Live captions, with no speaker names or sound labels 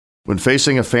When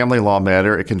facing a family law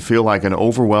matter, it can feel like an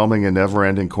overwhelming and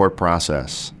never-ending court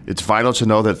process. It's vital to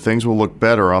know that things will look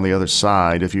better on the other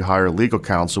side if you hire legal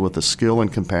counsel with the skill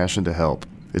and compassion to help.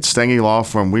 At Stengy Law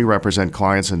Firm, we represent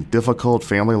clients in difficult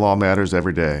family law matters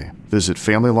every day. Visit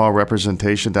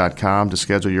FamilyLawRepresentation.com to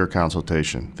schedule your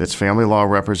consultation. That's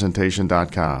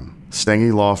FamilyLawRepresentation.com.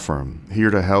 Stengy Law Firm, here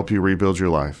to help you rebuild your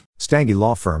life. Stengy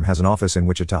Law Firm has an office in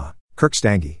Wichita. Kirk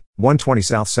Stengy, 120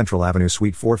 South Central Avenue,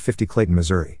 Suite 450, Clayton,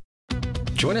 Missouri.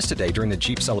 Join us today during the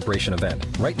Jeep Celebration event.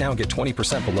 Right now, get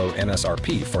 20% below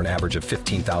MSRP for an average of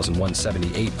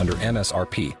 $15,178 under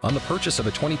MSRP on the purchase of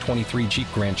a 2023 Jeep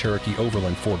Grand Cherokee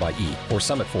Overland 4xE or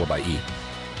Summit 4xE.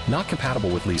 Not compatible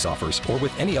with lease offers or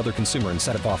with any other consumer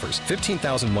incentive offers.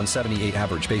 $15,178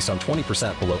 average based on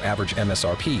 20% below average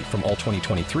MSRP from all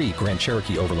 2023 Grand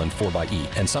Cherokee Overland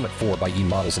 4xE and Summit 4xE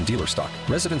models in dealer stock.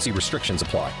 Residency restrictions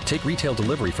apply. Take retail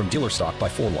delivery from dealer stock by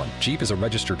 4/1. Jeep is a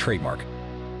registered trademark.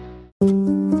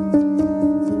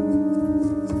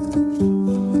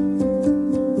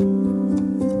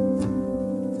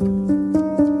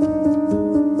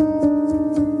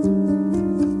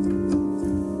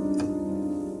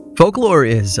 Folklore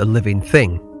is a living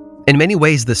thing. In many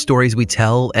ways, the stories we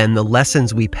tell and the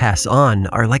lessons we pass on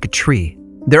are like a tree.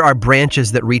 There are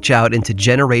branches that reach out into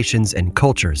generations and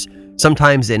cultures,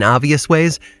 sometimes in obvious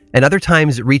ways, and other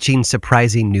times reaching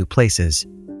surprising new places.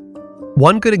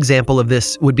 One good example of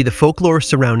this would be the folklore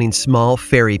surrounding small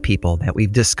fairy people that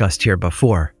we've discussed here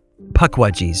before.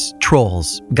 Pukwudgies,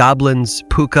 trolls, goblins,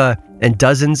 puka, and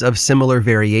dozens of similar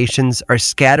variations are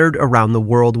scattered around the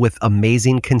world with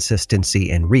amazing consistency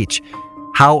and reach.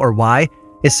 How or why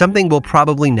is something we'll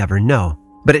probably never know,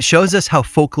 but it shows us how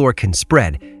folklore can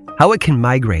spread, how it can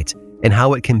migrate, and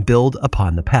how it can build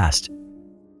upon the past.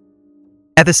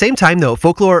 At the same time, though,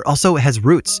 folklore also has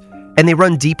roots, and they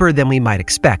run deeper than we might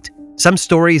expect. Some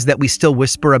stories that we still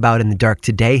whisper about in the dark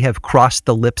today have crossed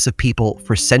the lips of people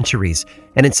for centuries,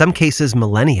 and in some cases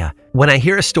millennia. When I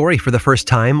hear a story for the first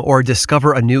time or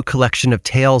discover a new collection of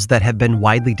tales that have been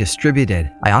widely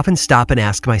distributed, I often stop and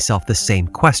ask myself the same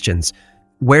questions.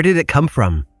 Where did it come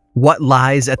from? What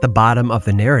lies at the bottom of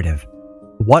the narrative?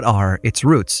 What are its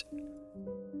roots?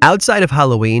 Outside of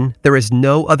Halloween, there is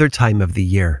no other time of the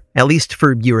year, at least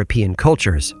for European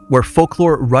cultures, where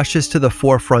folklore rushes to the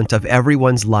forefront of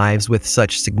everyone's lives with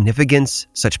such significance,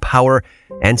 such power,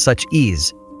 and such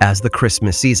ease as the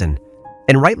Christmas season.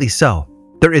 And rightly so.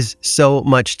 There is so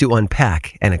much to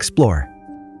unpack and explore.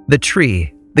 The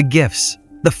tree, the gifts,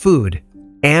 the food,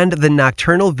 and the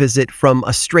nocturnal visit from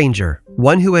a stranger,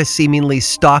 one who has seemingly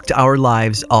stalked our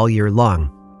lives all year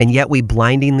long, and yet we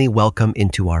blindingly welcome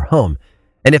into our home.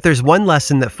 And if there's one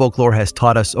lesson that folklore has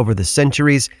taught us over the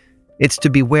centuries, it's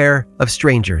to beware of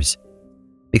strangers,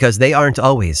 because they aren't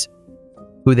always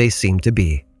who they seem to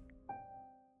be.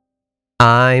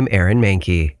 I'm Aaron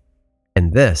Mankey,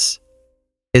 and this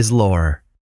is Lore.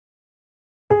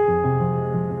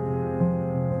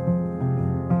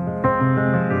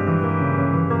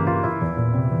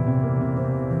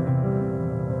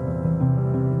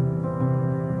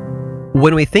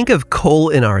 When we think of coal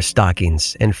in our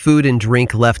stockings and food and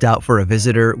drink left out for a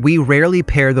visitor, we rarely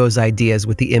pair those ideas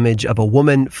with the image of a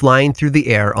woman flying through the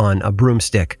air on a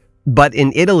broomstick. But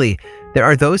in Italy, there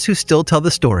are those who still tell the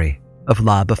story of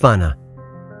La Befana.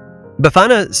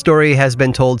 Befana's story has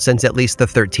been told since at least the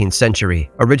 13th century,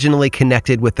 originally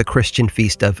connected with the Christian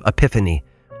feast of Epiphany.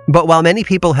 But while many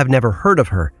people have never heard of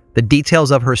her, the details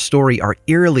of her story are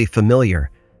eerily familiar.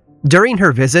 During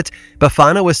her visit,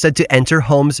 Befana was said to enter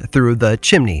homes through the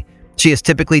chimney. She is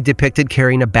typically depicted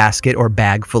carrying a basket or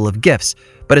bag full of gifts,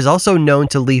 but is also known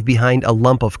to leave behind a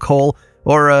lump of coal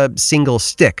or a single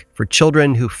stick for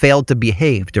children who failed to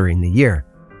behave during the year.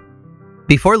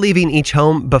 Before leaving each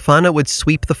home, Befana would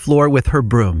sweep the floor with her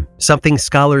broom, something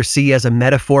scholars see as a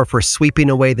metaphor for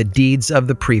sweeping away the deeds of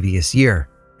the previous year.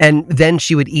 And then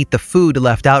she would eat the food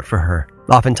left out for her,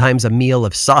 oftentimes a meal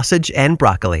of sausage and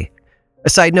broccoli. A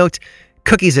side note,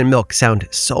 cookies and milk sound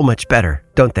so much better,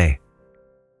 don't they?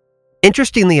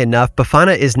 Interestingly enough,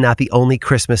 Befana is not the only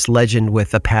Christmas legend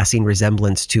with a passing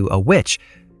resemblance to a witch.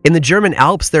 In the German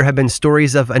Alps, there have been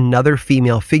stories of another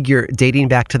female figure dating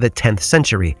back to the 10th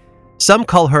century. Some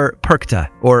call her Perkta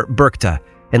or Berkta,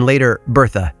 and later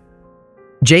Bertha.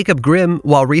 Jacob Grimm,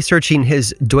 while researching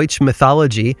his Deutsche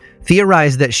mythology,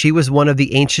 theorized that she was one of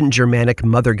the ancient Germanic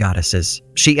mother goddesses.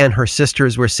 She and her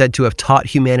sisters were said to have taught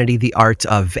humanity the art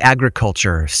of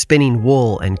agriculture, spinning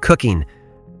wool, and cooking.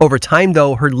 Over time,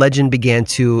 though, her legend began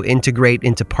to integrate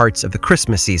into parts of the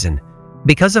Christmas season.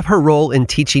 Because of her role in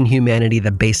teaching humanity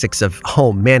the basics of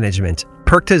home management,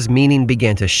 Perkta's meaning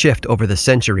began to shift over the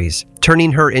centuries,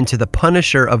 turning her into the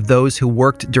punisher of those who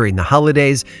worked during the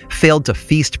holidays, failed to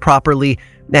feast properly,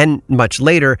 and much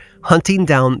later, hunting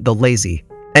down the lazy.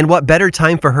 And what better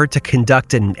time for her to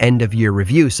conduct an end-of-year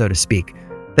review, so to speak,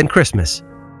 than Christmas?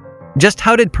 Just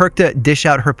how did Perkta dish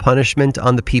out her punishment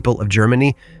on the people of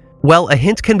Germany? Well, a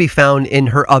hint can be found in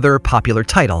her other popular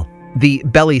title, the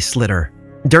Belly Slitter.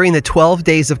 During the 12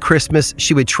 days of Christmas,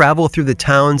 she would travel through the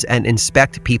towns and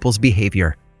inspect people's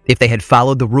behavior. If they had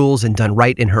followed the rules and done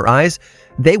right in her eyes,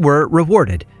 they were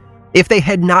rewarded. If they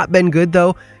had not been good,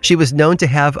 though, she was known to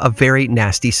have a very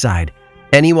nasty side.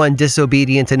 Anyone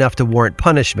disobedient enough to warrant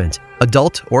punishment,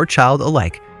 adult or child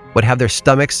alike, would have their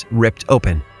stomachs ripped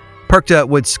open. Perkta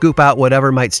would scoop out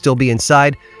whatever might still be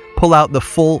inside, pull out the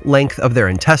full length of their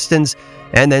intestines,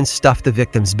 and then stuff the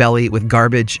victim's belly with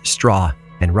garbage, straw,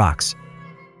 and rocks.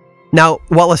 Now,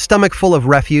 while a stomach full of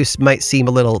refuse might seem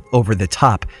a little over the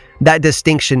top, that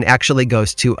distinction actually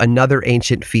goes to another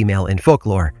ancient female in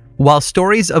folklore. While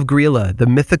stories of Grýla, the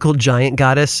mythical giant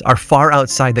goddess, are far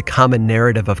outside the common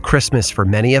narrative of Christmas for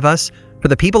many of us, for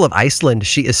the people of Iceland,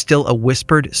 she is still a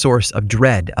whispered source of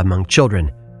dread among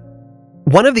children.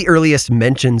 One of the earliest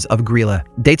mentions of Grýla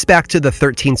dates back to the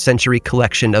 13th century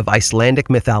collection of Icelandic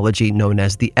mythology known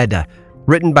as the Edda,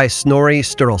 written by Snorri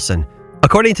Sturluson.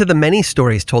 According to the many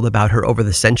stories told about her over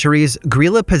the centuries,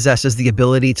 Grýla possesses the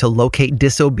ability to locate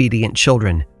disobedient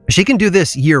children. She can do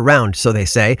this year-round, so they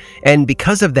say, and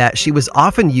because of that, she was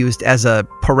often used as a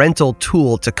parental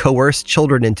tool to coerce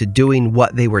children into doing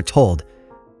what they were told.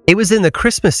 It was in the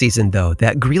Christmas season, though,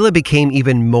 that Grýla became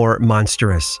even more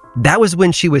monstrous. That was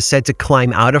when she was said to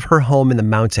climb out of her home in the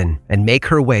mountain and make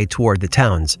her way toward the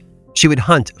towns. She would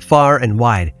hunt far and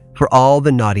wide for all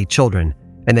the naughty children,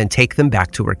 and then take them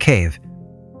back to her cave.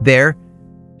 There,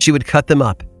 she would cut them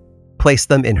up, place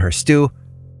them in her stew,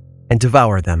 and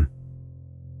devour them.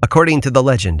 According to the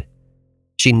legend,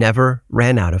 she never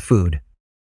ran out of food.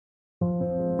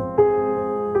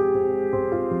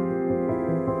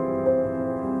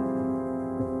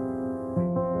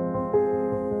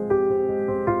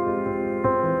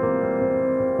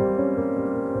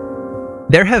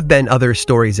 There have been other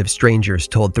stories of strangers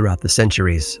told throughout the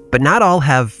centuries, but not all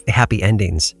have happy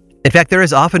endings. In fact, there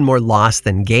is often more loss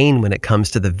than gain when it comes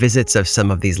to the visits of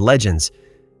some of these legends.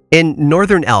 In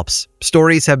Northern Alps,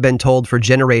 stories have been told for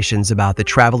generations about the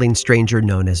traveling stranger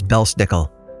known as Belsnickel.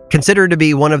 Considered to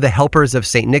be one of the helpers of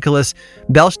St. Nicholas,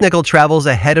 Belsnickel travels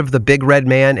ahead of the Big Red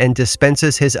Man and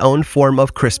dispenses his own form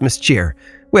of Christmas cheer,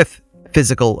 with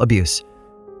physical abuse.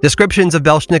 Descriptions of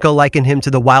Belsnickel liken him to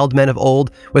the wild men of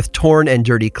old, with torn and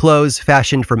dirty clothes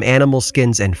fashioned from animal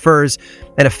skins and furs,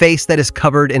 and a face that is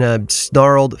covered in a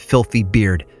snarled, filthy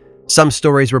beard. Some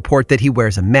stories report that he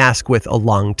wears a mask with a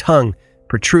long tongue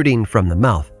protruding from the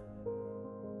mouth.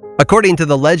 According to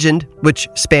the legend, which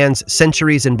spans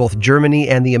centuries in both Germany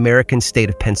and the American state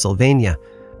of Pennsylvania,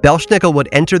 Belsnickel would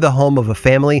enter the home of a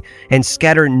family and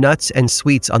scatter nuts and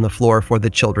sweets on the floor for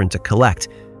the children to collect.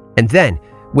 And then,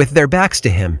 with their backs to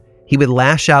him, he would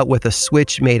lash out with a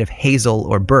switch made of hazel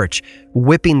or birch,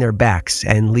 whipping their backs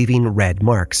and leaving red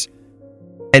marks.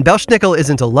 And Belsnickel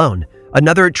isn't alone.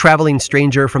 Another traveling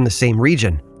stranger from the same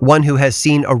region, one who has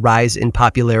seen a rise in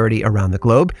popularity around the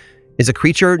globe, is a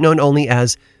creature known only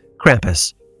as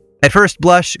Krampus. At first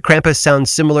blush, Krampus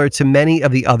sounds similar to many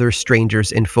of the other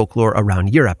strangers in folklore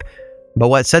around Europe, but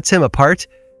what sets him apart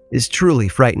is truly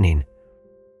frightening.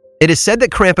 It is said that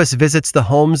Krampus visits the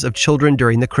homes of children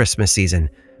during the Christmas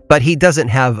season, but he doesn't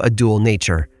have a dual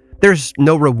nature. There's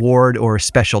no reward or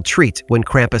special treat when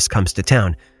Krampus comes to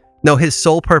town. No, his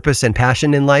sole purpose and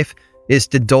passion in life is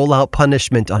to dole out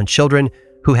punishment on children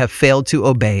who have failed to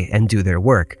obey and do their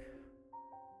work.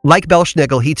 Like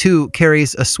Belsnickel, he too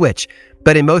carries a switch,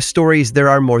 but in most stories there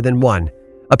are more than one.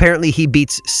 Apparently he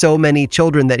beats so many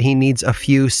children that he needs a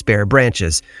few spare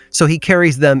branches, so he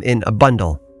carries them in a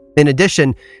bundle. In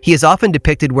addition, he is often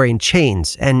depicted wearing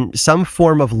chains and some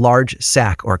form of large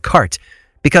sack or cart,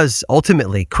 because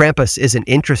ultimately Krampus isn't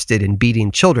interested in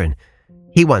beating children.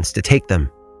 He wants to take them.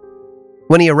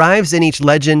 When he arrives in each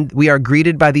legend, we are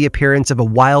greeted by the appearance of a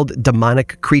wild,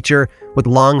 demonic creature with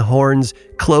long horns,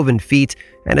 cloven feet,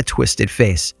 and a twisted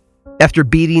face. After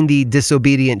beating the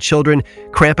disobedient children,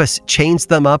 Krampus chains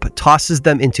them up, tosses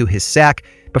them into his sack,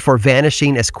 before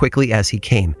vanishing as quickly as he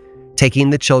came, taking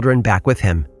the children back with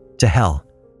him to hell.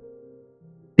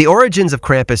 The origins of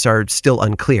Krampus are still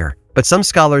unclear, but some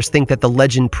scholars think that the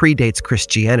legend predates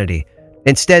Christianity.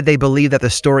 Instead, they believe that the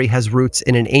story has roots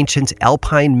in an ancient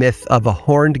Alpine myth of a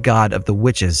horned god of the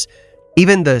witches.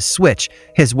 Even the switch,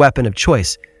 his weapon of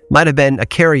choice, might have been a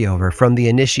carryover from the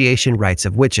initiation rites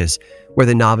of witches, where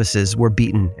the novices were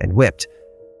beaten and whipped.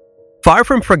 Far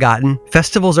from forgotten,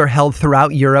 festivals are held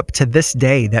throughout Europe to this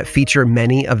day that feature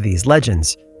many of these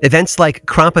legends. Events like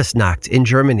Krampusnacht in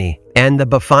Germany and the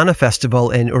Befana Festival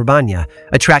in Urbania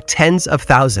attract tens of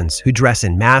thousands who dress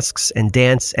in masks and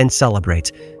dance and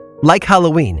celebrate. Like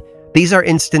Halloween, these are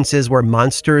instances where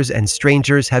monsters and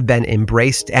strangers have been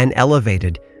embraced and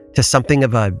elevated to something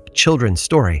of a children's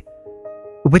story.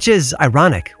 Which is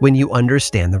ironic when you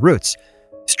understand the roots.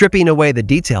 Stripping away the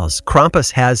details,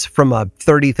 Krampus has, from a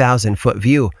 30,000-foot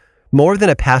view, more than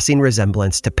a passing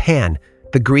resemblance to Pan,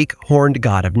 the Greek horned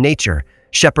god of nature,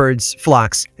 shepherds,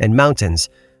 flocks, and mountains.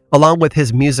 Along with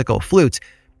his musical flute,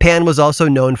 Pan was also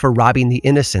known for robbing the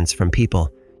innocents from people,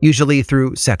 usually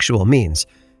through sexual means.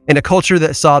 In a culture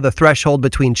that saw the threshold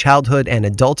between childhood and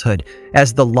adulthood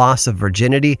as the loss of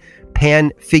virginity,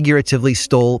 Pan figuratively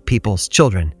stole people's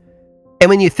children. And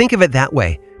when you think of it that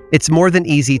way, it's more than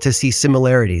easy to see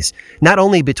similarities, not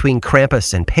only between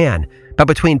Krampus and Pan, but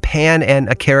between Pan and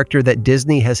a character that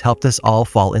Disney has helped us all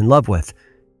fall in love with,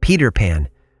 Peter Pan.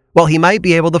 While he might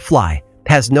be able to fly,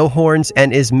 has no horns,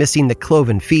 and is missing the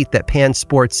cloven feet that Pan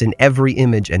sports in every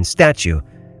image and statue,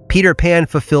 Peter Pan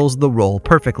fulfills the role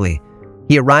perfectly.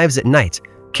 He arrives at night,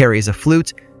 carries a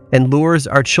flute, and lures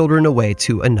our children away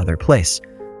to another place.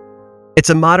 It's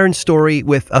a modern story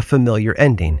with a familiar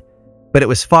ending, but it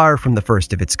was far from the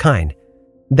first of its kind.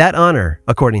 That honor,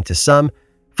 according to some,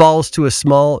 falls to a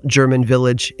small German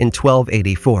village in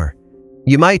 1284.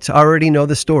 You might already know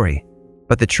the story,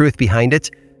 but the truth behind it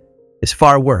is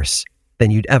far worse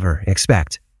than you'd ever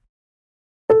expect.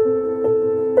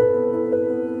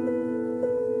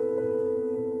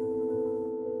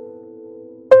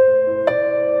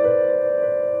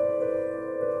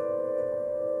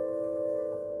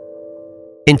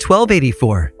 In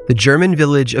 1284, the German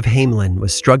village of Hamelin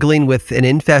was struggling with an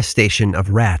infestation of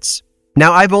rats.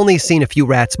 Now, I've only seen a few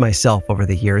rats myself over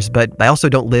the years, but I also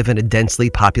don't live in a densely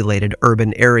populated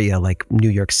urban area like New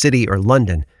York City or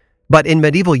London. But in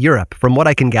medieval Europe, from what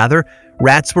I can gather,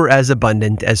 rats were as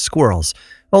abundant as squirrels,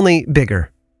 only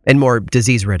bigger and more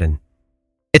disease-ridden.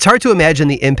 It's hard to imagine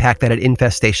the impact that an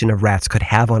infestation of rats could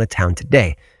have on a town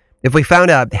today. If we found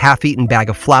a half-eaten bag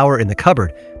of flour in the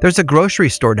cupboard, there's a grocery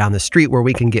store down the street where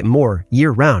we can get more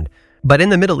year-round. But in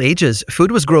the Middle Ages,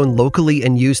 food was grown locally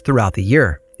and used throughout the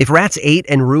year. If rats ate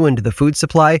and ruined the food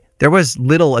supply, there was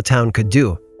little a town could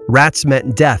do. Rats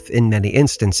meant death in many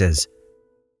instances.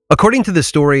 According to the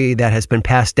story that has been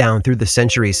passed down through the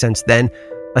centuries since then,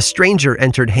 a stranger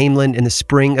entered Hamelin in the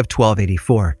spring of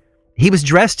 1284. He was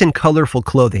dressed in colorful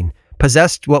clothing,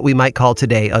 possessed what we might call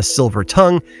today a silver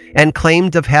tongue, and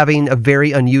claimed of having a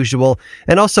very unusual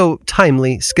and also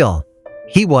timely skill.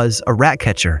 He was a rat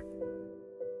catcher.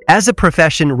 As a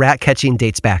profession, rat catching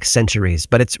dates back centuries,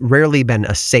 but it's rarely been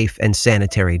a safe and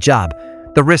sanitary job.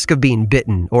 The risk of being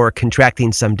bitten or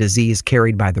contracting some disease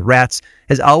carried by the rats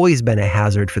has always been a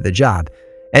hazard for the job.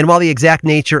 And while the exact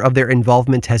nature of their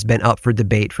involvement has been up for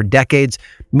debate for decades,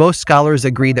 most scholars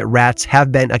agree that rats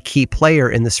have been a key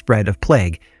player in the spread of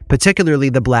plague, particularly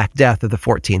the Black Death of the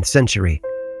 14th century.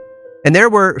 And there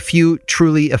were few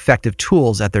truly effective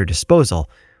tools at their disposal,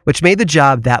 which made the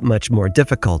job that much more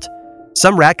difficult.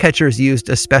 Some rat catchers used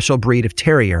a special breed of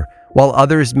terrier, while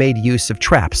others made use of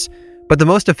traps. But the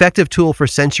most effective tool for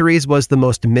centuries was the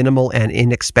most minimal and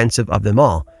inexpensive of them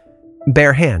all: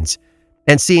 bare hands.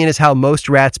 And seeing as how most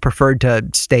rats preferred to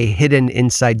stay hidden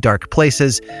inside dark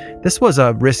places, this was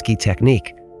a risky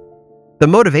technique. The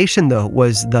motivation, though,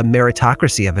 was the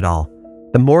meritocracy of it all.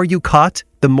 The more you caught,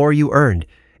 the more you earned.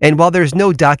 And while there's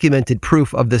no documented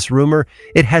proof of this rumor,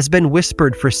 it has been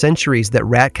whispered for centuries that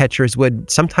rat catchers would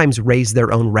sometimes raise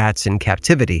their own rats in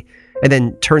captivity and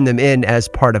then turn them in as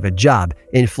part of a job,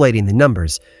 inflating the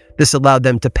numbers. This allowed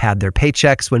them to pad their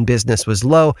paychecks when business was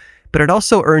low, but it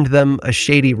also earned them a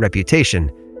shady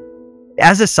reputation.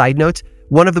 As a side note,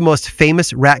 one of the most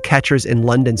famous rat catchers in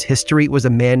London's history was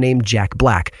a man named Jack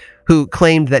Black, who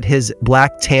claimed that his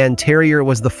black tan terrier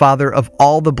was the father of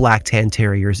all the black tan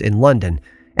terriers in London,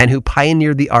 and who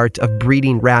pioneered the art of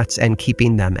breeding rats and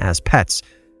keeping them as pets.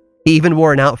 He even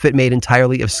wore an outfit made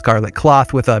entirely of scarlet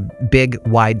cloth with a big,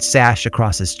 wide sash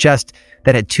across his chest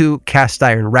that had 2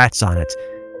 cast-iron rats on it.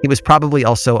 He was probably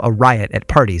also a riot at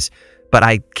parties, but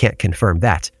I can't confirm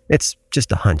that. It's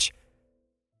just a hunch.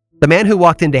 The man who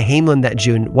walked into Hamelin that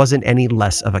June wasn't any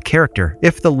less of a character,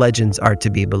 if the legends are to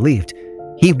be believed.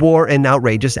 He wore an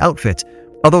outrageous outfit,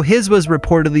 although his was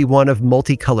reportedly one of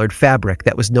multicolored fabric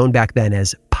that was known back then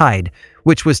as pied,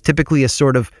 which was typically a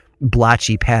sort of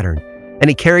blotchy pattern. And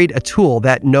he carried a tool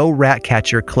that no rat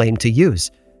catcher claimed to use: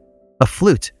 a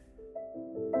flute.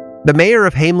 The mayor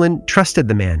of Hamelin trusted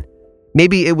the man,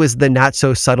 Maybe it was the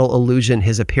not-so-subtle allusion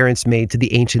his appearance made to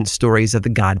the ancient stories of the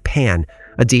god Pan,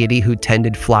 a deity who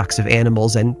tended flocks of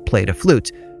animals and played a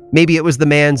flute. Maybe it was the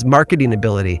man's marketing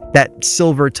ability, that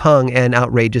silver tongue and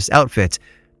outrageous outfit.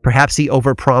 Perhaps he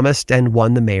overpromised and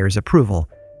won the mayor's approval.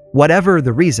 Whatever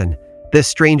the reason, this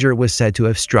stranger was said to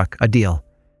have struck a deal.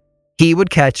 He would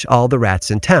catch all the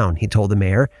rats in town, he told the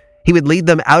mayor. He would lead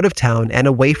them out of town and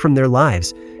away from their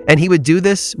lives, and he would do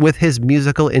this with his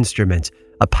musical instrument,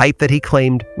 a pipe that he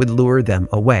claimed would lure them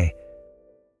away.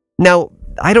 Now,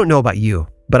 I don't know about you,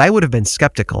 but I would have been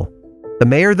skeptical. The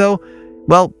mayor, though,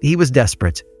 well, he was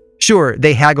desperate. Sure,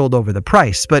 they haggled over the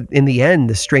price, but in the end,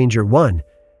 the stranger won.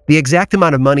 The exact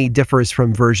amount of money differs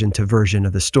from version to version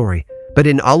of the story, but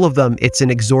in all of them, it's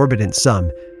an exorbitant sum.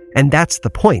 And that's the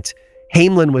point.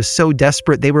 Hamelin was so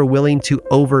desperate they were willing to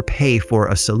overpay for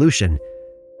a solution.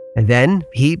 And then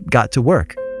he got to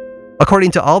work.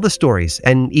 According to all the stories,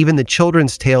 and even the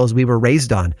children's tales we were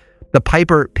raised on, the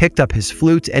piper picked up his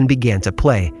flute and began to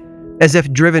play. As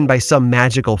if driven by some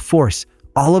magical force,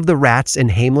 all of the rats in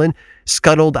Hamelin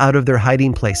scuttled out of their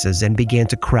hiding places and began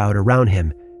to crowd around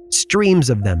him. Streams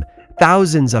of them,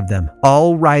 thousands of them,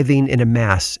 all writhing in a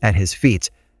mass at his feet.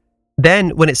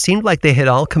 Then, when it seemed like they had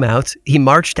all come out, he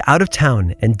marched out of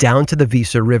town and down to the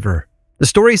Visa River. The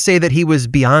stories say that he was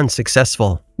beyond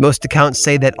successful. Most accounts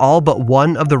say that all but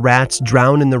one of the rats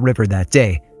drowned in the river that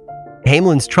day.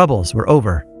 Hamelin's troubles were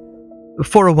over.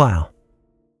 For a while.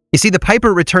 You see, the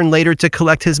piper returned later to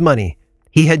collect his money.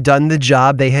 He had done the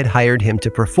job they had hired him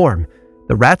to perform.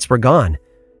 The rats were gone.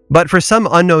 But for some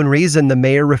unknown reason, the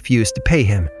mayor refused to pay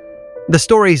him. The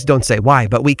stories don't say why,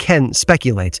 but we can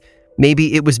speculate.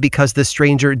 Maybe it was because the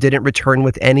stranger didn't return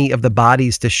with any of the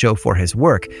bodies to show for his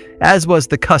work, as was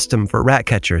the custom for rat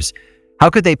catchers. How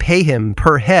could they pay him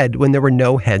per head when there were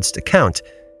no heads to count?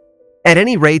 At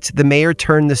any rate, the mayor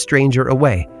turned the stranger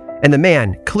away, and the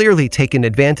man, clearly taken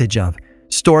advantage of,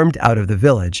 stormed out of the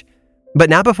village. But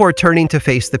not before turning to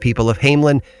face the people of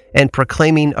Hamelin and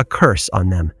proclaiming a curse on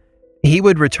them. He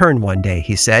would return one day,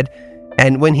 he said,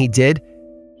 and when he did,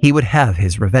 he would have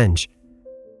his revenge.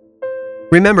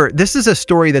 Remember, this is a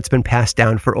story that's been passed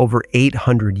down for over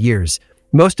 800 years.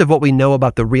 Most of what we know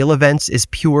about the real events is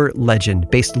pure legend,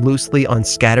 based loosely on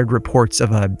scattered reports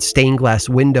of a stained glass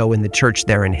window in the church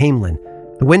there in Hamelin.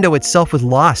 The window itself was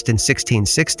lost in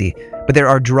 1660, but there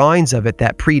are drawings of it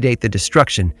that predate the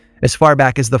destruction, as far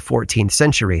back as the 14th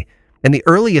century. And the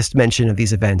earliest mention of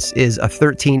these events is a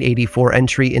 1384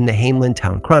 entry in the Hamelin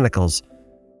Town Chronicles.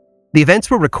 The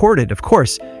events were recorded, of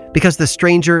course, because the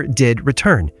stranger did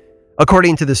return.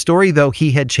 According to the story, though,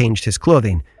 he had changed his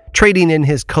clothing, trading in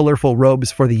his colorful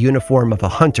robes for the uniform of a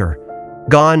hunter.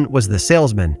 Gone was the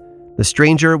salesman. The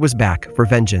stranger was back for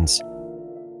vengeance.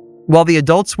 While the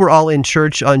adults were all in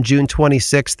church on June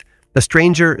 26th, the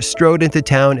stranger strode into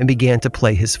town and began to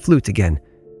play his flute again.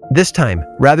 This time,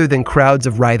 rather than crowds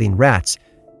of writhing rats,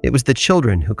 it was the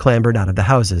children who clambered out of the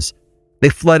houses. They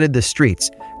flooded the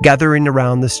streets, gathering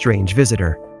around the strange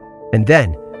visitor. And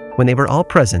then, when they were all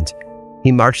present,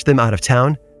 he marched them out of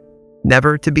town,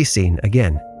 never to be seen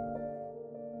again.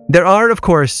 There are, of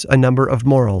course, a number of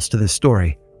morals to this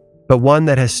story, but one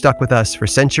that has stuck with us for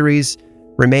centuries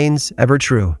remains ever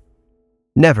true.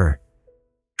 Never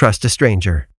trust a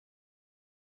stranger.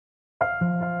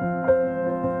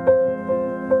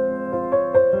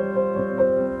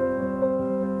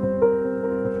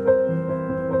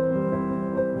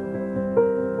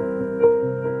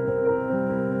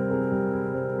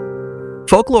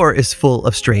 Folklore is full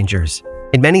of strangers.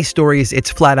 In many stories, it's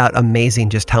flat out amazing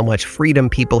just how much freedom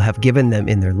people have given them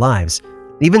in their lives.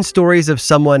 Even stories of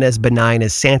someone as benign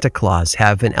as Santa Claus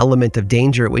have an element of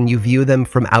danger when you view them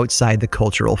from outside the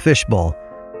cultural fishbowl.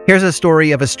 Here's a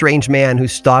story of a strange man who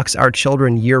stalks our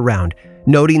children year-round,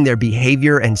 noting their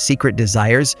behavior and secret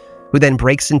desires, who then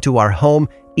breaks into our home,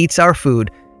 eats our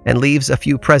food, and leaves a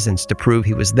few presents to prove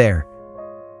he was there.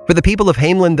 For the people of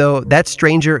Hamelin, though, that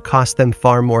stranger cost them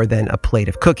far more than a plate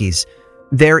of cookies.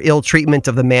 Their ill treatment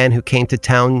of the man who came to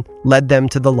town led them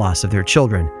to the loss of their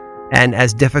children. And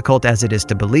as difficult as it is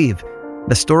to believe,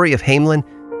 the story of Hamelin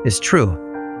is true.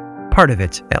 Part of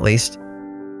it, at least.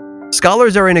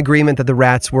 Scholars are in agreement that the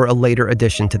rats were a later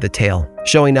addition to the tale,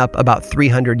 showing up about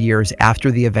 300 years after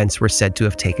the events were said to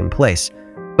have taken place.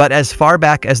 But as far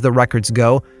back as the records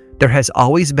go, there has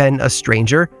always been a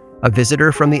stranger, a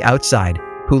visitor from the outside,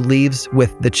 who leaves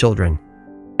with the children.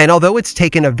 And although it's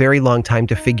taken a very long time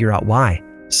to figure out why,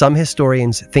 some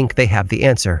historians think they have the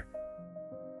answer.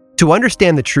 To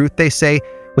understand the truth, they say,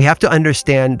 we have to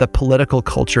understand the political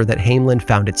culture that Hamelin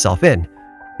found itself in.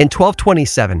 In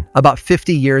 1227, about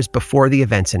 50 years before the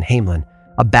events in Hamelin,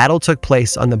 a battle took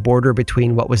place on the border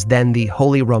between what was then the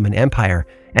Holy Roman Empire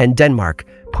and Denmark,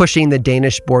 pushing the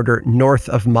Danish border north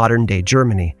of modern-day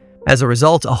Germany. As a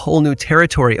result, a whole new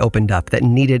territory opened up that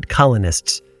needed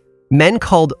colonists. Men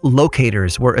called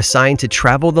locators were assigned to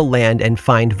travel the land and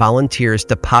find volunteers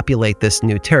to populate this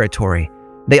new territory.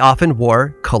 They often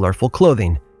wore colorful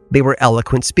clothing. They were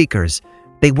eloquent speakers.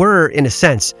 They were, in a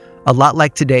sense, a lot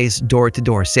like today's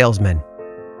door-to-door salesmen.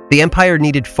 The empire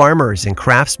needed farmers and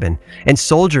craftsmen and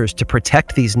soldiers to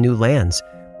protect these new lands,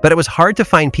 but it was hard to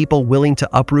find people willing to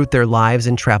uproot their lives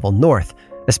and travel north,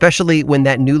 especially when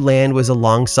that new land was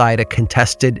alongside a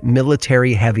contested,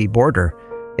 military-heavy border.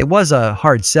 It was a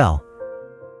hard sell.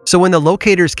 So when the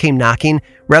locators came knocking,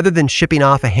 rather than shipping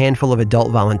off a handful of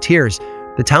adult volunteers,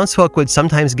 the townsfolk would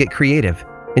sometimes get creative.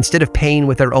 Instead of paying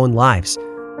with their own lives,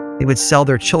 they would sell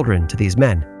their children to these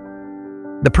men.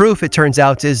 The proof, it turns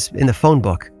out, is in the phone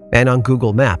book and on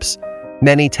Google Maps.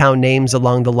 Many town names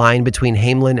along the line between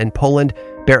Hamelin and Poland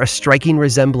bear a striking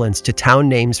resemblance to town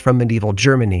names from medieval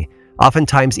Germany,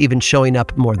 oftentimes even showing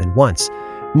up more than once.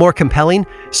 More compelling,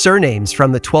 surnames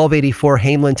from the 1284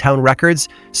 Hamelin town records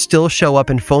still show up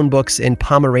in phone books in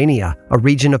Pomerania, a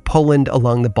region of Poland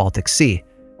along the Baltic Sea.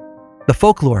 The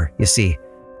folklore, you see,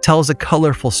 tells a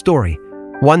colorful story,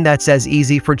 one that's as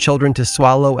easy for children to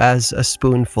swallow as a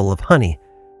spoonful of honey.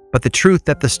 But the truth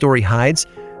that the story hides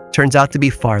turns out to be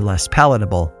far less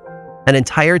palatable. An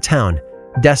entire town,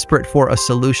 desperate for a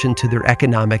solution to their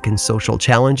economic and social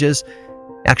challenges,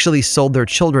 actually sold their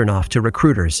children off to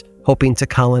recruiters, hoping to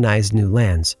colonize new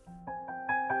lands.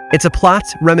 It's a plot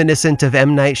reminiscent of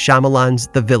M. Night Shyamalan's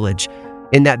The Village,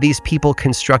 in that these people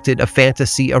constructed a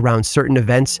fantasy around certain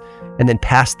events and then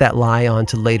passed that lie on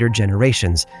to later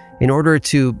generations in order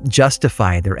to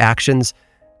justify their actions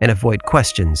and avoid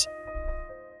questions.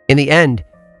 In the end,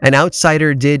 an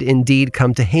outsider did indeed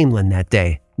come to Hamelin that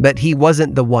day, but he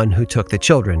wasn't the one who took the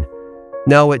children.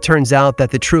 No, it turns out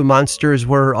that the true monsters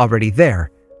were already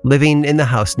there, living in the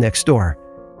house next door,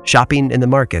 shopping in the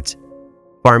markets,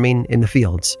 farming in the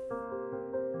fields.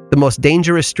 The most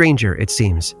dangerous stranger, it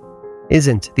seems,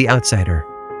 isn't the outsider.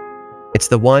 It's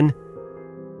the one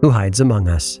who hides among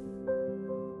us.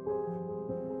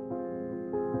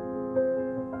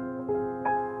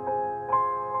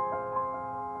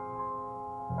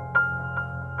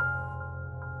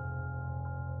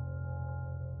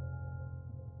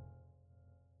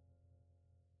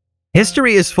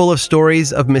 History is full of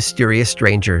stories of mysterious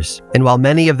strangers, and while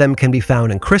many of them can be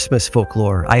found in Christmas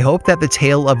folklore, I hope that the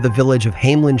tale of the village of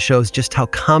Hamelin shows just how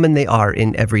common they are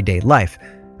in everyday life.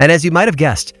 And as you might have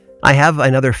guessed, I have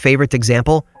another favorite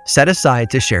example set aside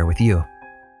to share with you.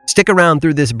 Stick around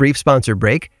through this brief sponsor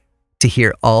break to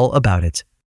hear all about it.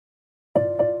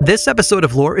 This episode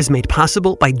of Lore is made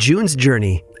possible by June's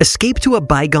Journey. Escape to a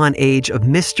bygone age of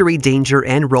mystery, danger,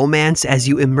 and romance as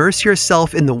you immerse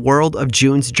yourself in the world of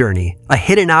June's Journey, a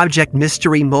hidden object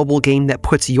mystery mobile game that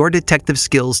puts your detective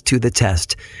skills to the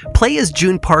test. Play as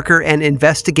June Parker and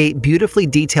investigate beautifully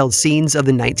detailed scenes of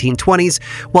the 1920s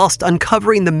whilst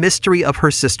uncovering the mystery of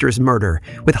her sister's murder.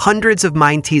 With hundreds of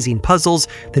mind-teasing puzzles,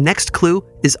 the next clue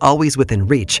is always within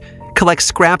reach. Collect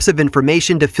scraps of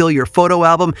information to fill your photo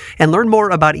album and learn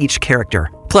more about each character.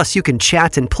 Plus, you can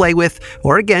chat and play with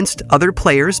or against other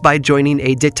players by joining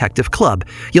a detective club.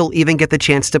 You'll even get the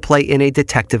chance to play in a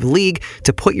detective league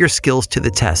to put your skills to the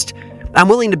test. I'm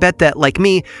willing to bet that, like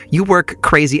me, you work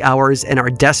crazy hours and are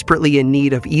desperately in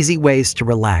need of easy ways to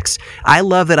relax. I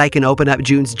love that I can open up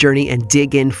June's Journey and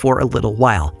dig in for a little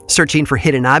while, searching for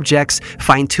hidden objects,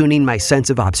 fine-tuning my sense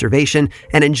of observation,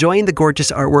 and enjoying the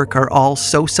gorgeous artwork are all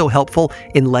so helpful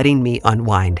in letting me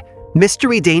unwind.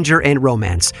 Mystery, danger, and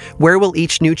romance. Where will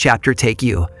each new chapter take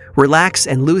you? Relax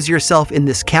and lose yourself in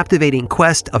this captivating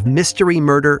quest of mystery,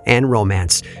 murder, and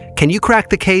romance. Can you crack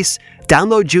the case?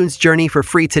 Download June's Journey for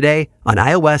free today on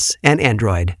iOS and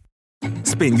Android.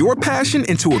 Spin your passion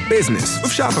into a business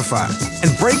with Shopify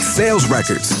and break sales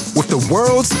records with the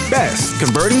world's best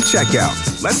converting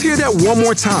checkout. Let's hear that one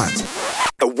more time.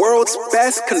 The world's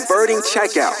best converting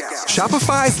checkout.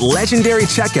 Shopify's legendary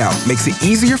checkout makes it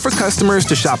easier for customers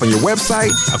to shop on your website,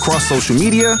 across social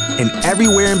media, and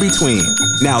everywhere in between.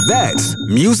 Now that's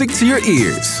music to your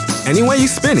ears. Any way you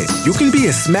spin it, you can be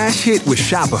a smash hit with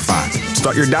Shopify.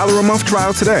 Start your $1 a month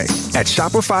trial today at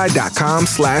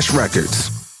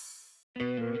shopify.com/records.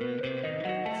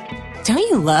 Don't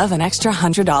you love an extra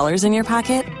 $100 in your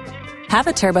pocket? Have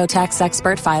a TurboTax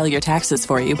expert file your taxes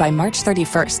for you by March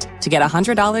 31st to get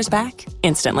 $100 back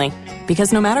instantly.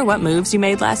 Because no matter what moves you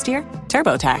made last year,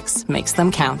 TurboTax makes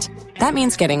them count. That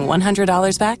means getting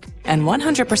 $100 back and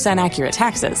 100% accurate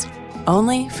taxes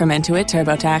only from Intuit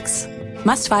TurboTax.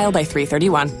 Must file by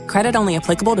 3/31. Credit only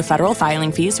applicable to federal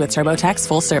filing fees with TurboTax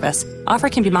full service. Offer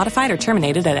can be modified or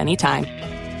terminated at any time.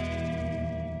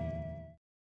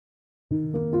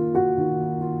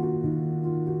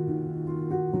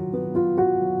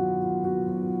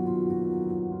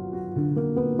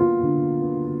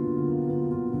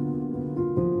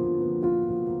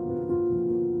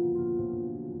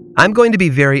 I'm going to be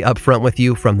very upfront with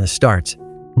you from the start.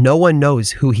 No one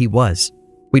knows who he was.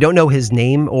 We don't know his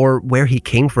name or where he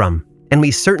came from, and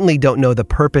we certainly don't know the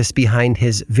purpose behind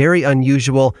his very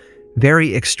unusual,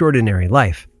 very extraordinary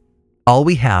life. All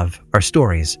we have are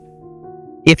stories.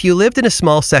 If you lived in a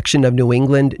small section of New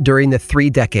England during the 3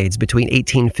 decades between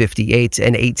 1858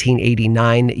 and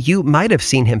 1889, you might have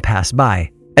seen him pass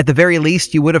by. At the very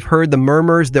least, you would have heard the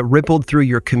murmurs that rippled through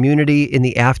your community in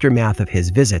the aftermath of his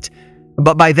visit.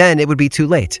 But by then, it would be too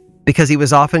late, because he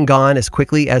was often gone as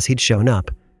quickly as he'd shown up.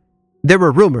 There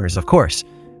were rumors, of course.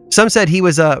 Some said he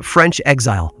was a French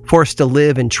exile, forced to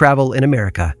live and travel in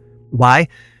America. Why?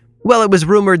 Well, it was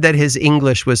rumored that his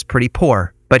English was pretty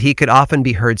poor, but he could often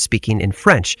be heard speaking in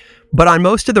French. But on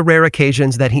most of the rare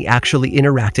occasions that he actually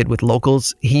interacted with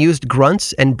locals, he used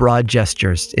grunts and broad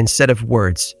gestures instead of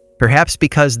words, perhaps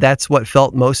because that's what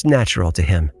felt most natural to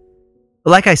him.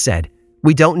 Like I said,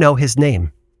 we don't know his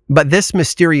name. But this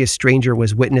mysterious stranger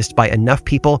was witnessed by enough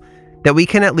people that we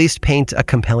can at least paint a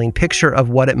compelling picture of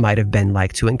what it might have been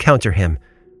like to encounter him.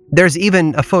 There's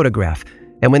even a photograph,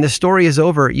 and when the story is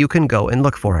over, you can go and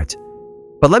look for it.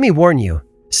 But let me warn you,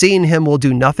 seeing him will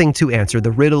do nothing to answer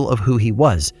the riddle of who he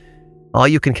was. All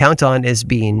you can count on is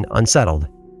being unsettled.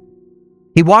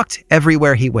 He walked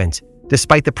everywhere he went,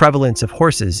 despite the prevalence of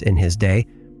horses in his day.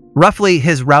 Roughly,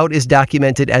 his route is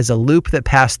documented as a loop that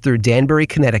passed through Danbury,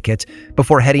 Connecticut,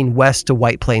 before heading west to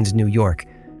White Plains, New York.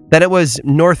 Then it was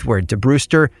northward to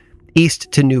Brewster,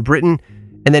 east to New Britain,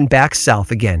 and then back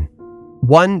south again.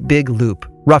 One big loop,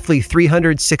 roughly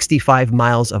 365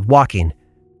 miles of walking.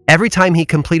 Every time he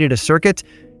completed a circuit,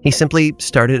 he simply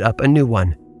started up a new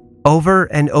one, over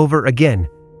and over again,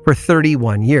 for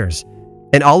 31 years.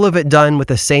 And all of it done with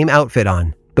the same outfit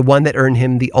on, the one that earned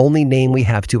him the only name we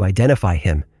have to identify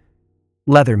him.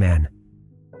 Leatherman.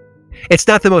 It's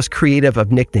not the most creative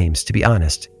of nicknames, to be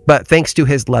honest, but thanks to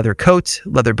his leather coat,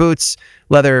 leather boots,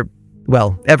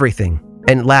 everything,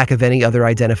 and lack of any other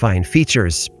identifying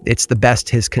features, it's the best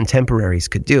his contemporaries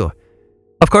could do.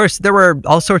 Of course, there were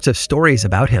all sorts of stories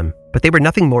about him, but they were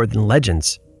nothing more than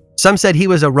legends. Some said he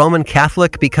was a Roman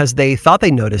Catholic because they thought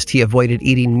they noticed he avoided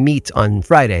eating meat on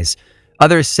Fridays.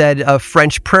 Others said a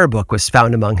French prayer book was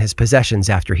found among his possessions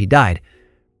after he died.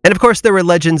 And of course, there were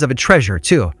legends of a treasure,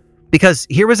 too, because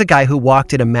here was a guy who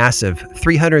walked in a massive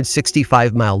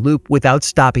 365-mile loop without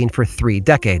stopping for 3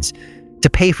 decades. To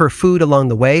pay for food along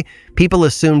the way, people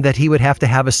assumed that he would have to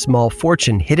have a small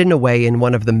fortune hidden away in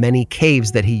one of the many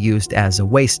caves that he used as a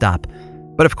way stop.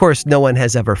 But of course, no one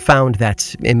has ever found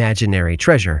that imaginary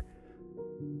treasure.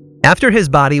 After his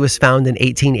body was found in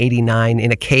 1889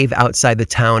 in a cave outside the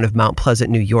town of Mount Pleasant,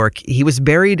 New York, he was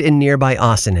buried in nearby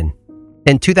Ossining.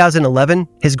 In 2011,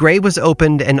 his grave was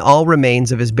opened and all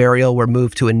remains of his burial were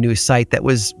moved to a new site that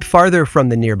was farther from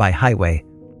the nearby highway.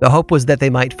 The hope was that they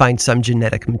might find some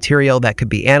genetic material that could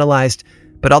be analyzed,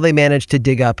 but all they managed to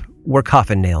dig up were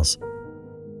coffin nails.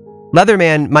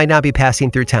 Leatherman might not be passing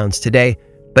through towns today,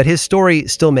 but his story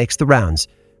still makes the rounds.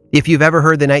 If you've ever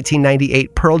heard the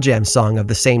 1998 Pearl Jam song of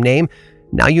the same name,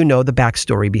 now you know the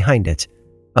backstory behind it.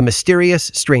 A mysterious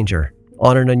stranger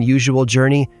on an unusual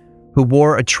journey who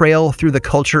wore a trail through the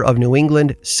culture of New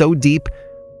England so deep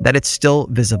that it's still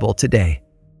visible today.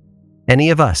 Any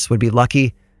of us would be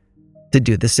lucky to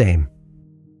do the same.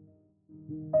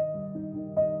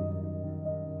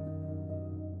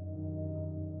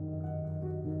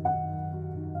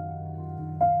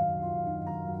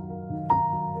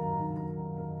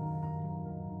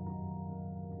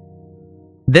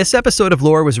 This episode of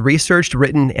Lore was researched,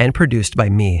 written, and produced by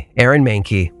me, Aaron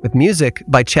Mahnke, with music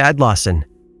by Chad Lawson.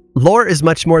 Lore is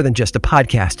much more than just a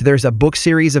podcast. There's a book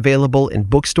series available in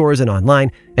bookstores and online,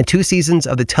 and 2 seasons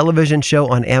of the television show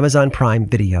on Amazon Prime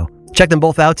Video. Check them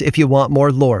both out if you want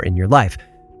more lore in your life.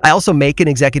 I also make and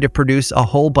executive produce a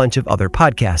whole bunch of other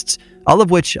podcasts, all of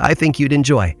which I think you'd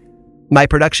enjoy. My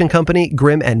production company,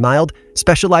 Grim and Mild,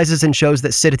 specializes in shows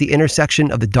that sit at the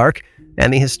intersection of the dark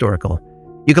and the historical.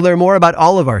 You can learn more about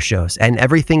all of our shows and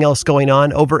everything else going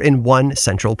on over in one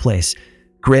central place,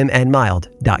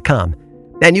 grimandmild.com.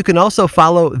 And you can also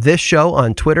follow this show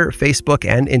on Twitter, Facebook,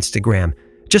 and Instagram.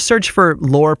 Just search for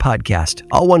Lore Podcast,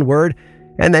 all one word,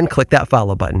 and then click that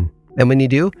follow button. And when you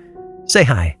do, say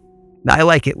hi. I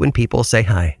like it when people say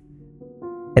hi.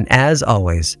 And as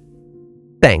always,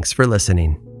 thanks for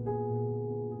listening.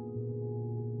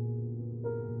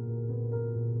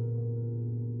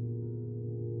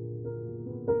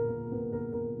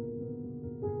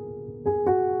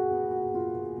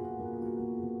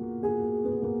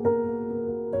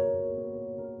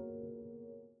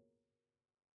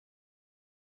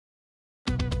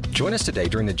 Join us today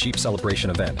during the Jeep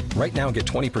Celebration event. Right now, get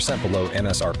 20% below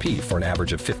MSRP for an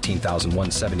average of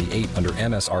 $15,178 under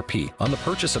MSRP on the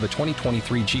purchase of a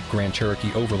 2023 Jeep Grand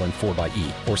Cherokee Overland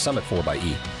 4xE or Summit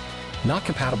 4xE. Not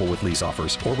compatible with lease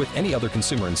offers or with any other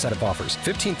consumer incentive offers.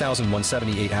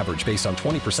 $15,178 average based on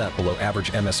 20% below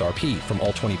average MSRP from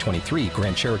all 2023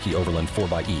 Grand Cherokee Overland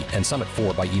 4xE and Summit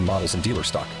 4xE models in dealer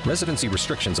stock. Residency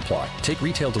restrictions apply. Take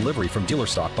retail delivery from dealer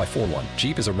stock by 4/1.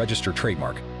 Jeep is a registered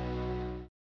trademark.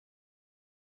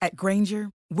 At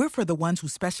Grainger, we're for the ones who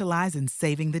specialize in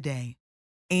saving the day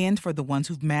and for the ones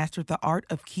who've mastered the art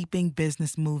of keeping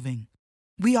business moving.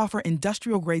 We offer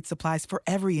industrial-grade supplies for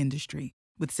every industry,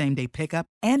 with same-day pickup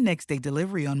and next-day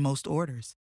delivery on most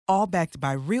orders, all backed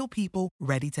by real people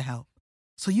ready to help.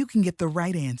 So you can get the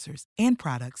right answers and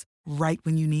products right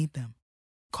when you need them.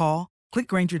 Call, click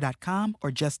Grainger.com,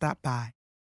 or just stop by.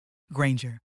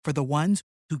 Grainger, for the ones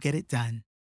who get it done.